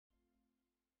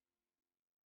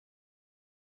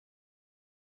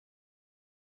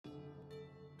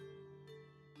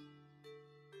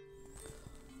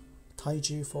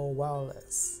Taiji for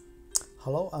Wireless.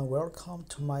 Hello and welcome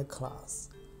to my class.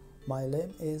 My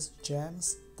name is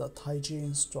James, the Taiji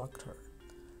instructor.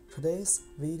 Today's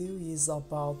video is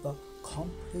about the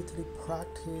completely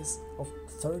practice of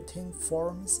 13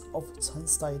 forms of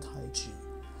Censai Taiji.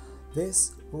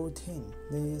 This routine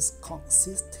is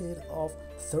consisted of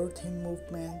 13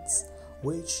 movements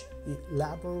which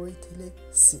elaborately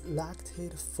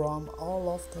selected from all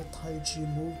of the Taiji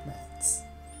movements.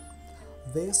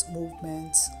 These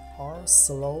movements are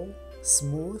slow,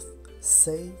 smooth,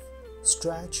 safe,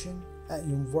 stretching,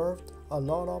 and involved a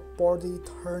lot of body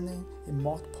turning in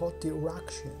multiple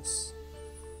directions.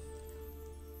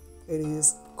 It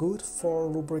is good for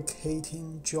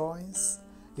lubricating joints,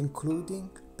 including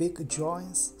big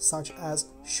joints such as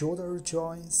shoulder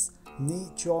joints, knee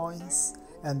joints,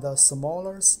 and the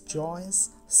smallest joints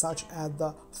such as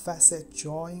the facet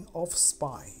joint of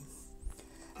spine.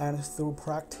 And through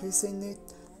practicing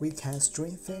it, we can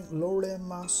strengthen lower limb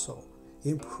muscle,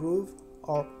 improve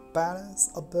our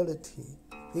balance ability,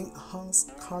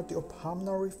 enhance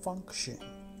cardiopulmonary function.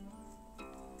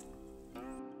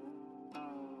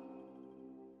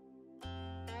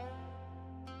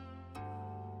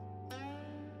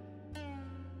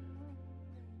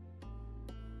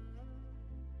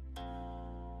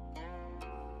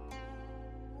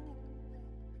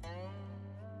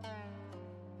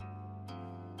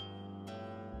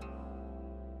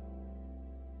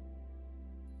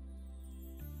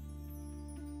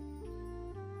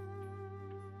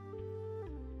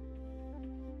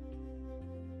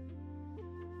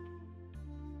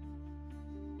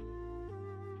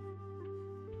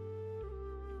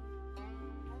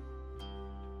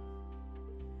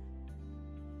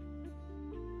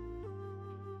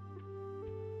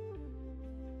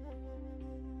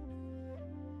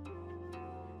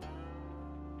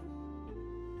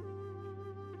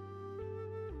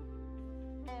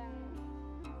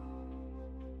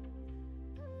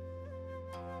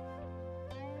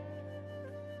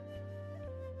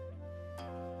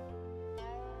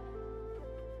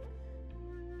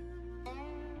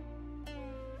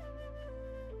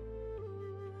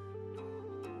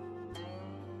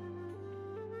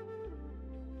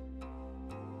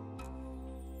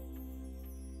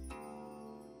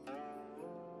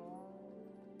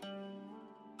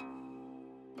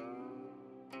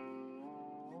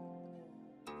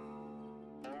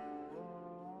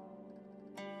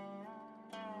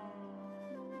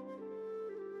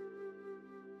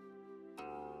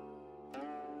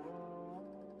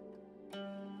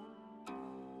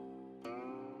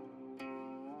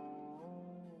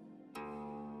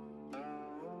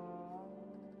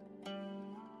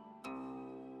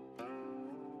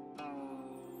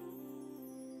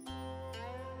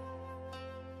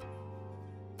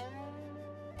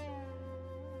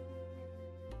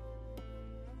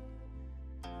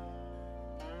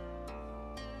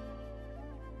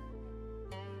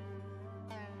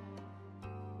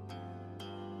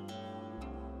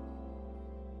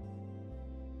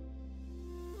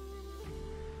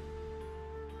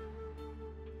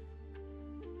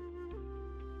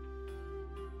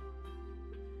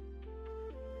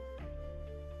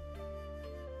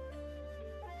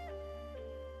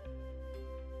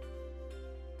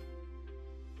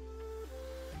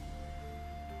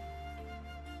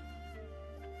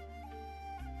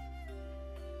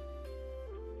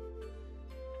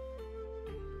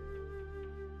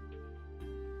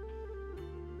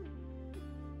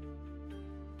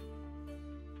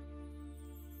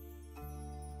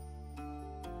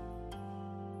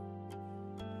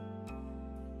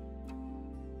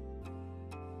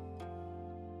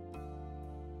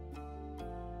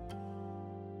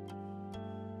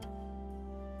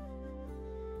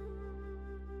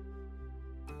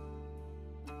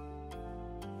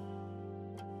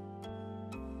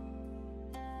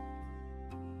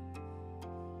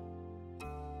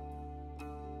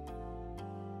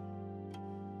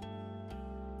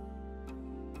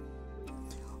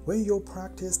 When you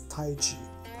practice Taiji,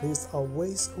 please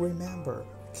always remember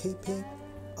keeping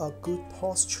a good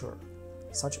posture,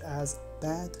 such as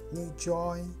bent knee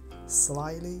joint,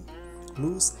 slightly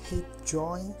loose hip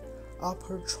joint,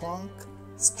 upper trunk,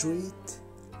 straight,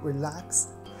 relaxed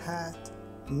head,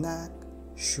 neck,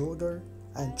 shoulder,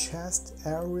 and chest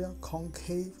area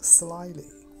concave slightly.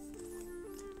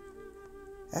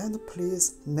 And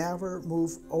please never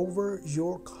move over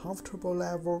your comfortable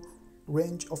level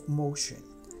range of motion.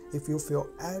 If you feel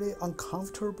any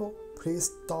uncomfortable, please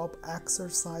stop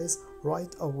exercise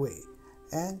right away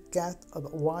and get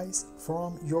advice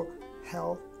from your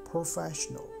health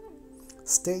professional.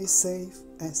 Stay safe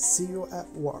and see you at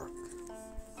work.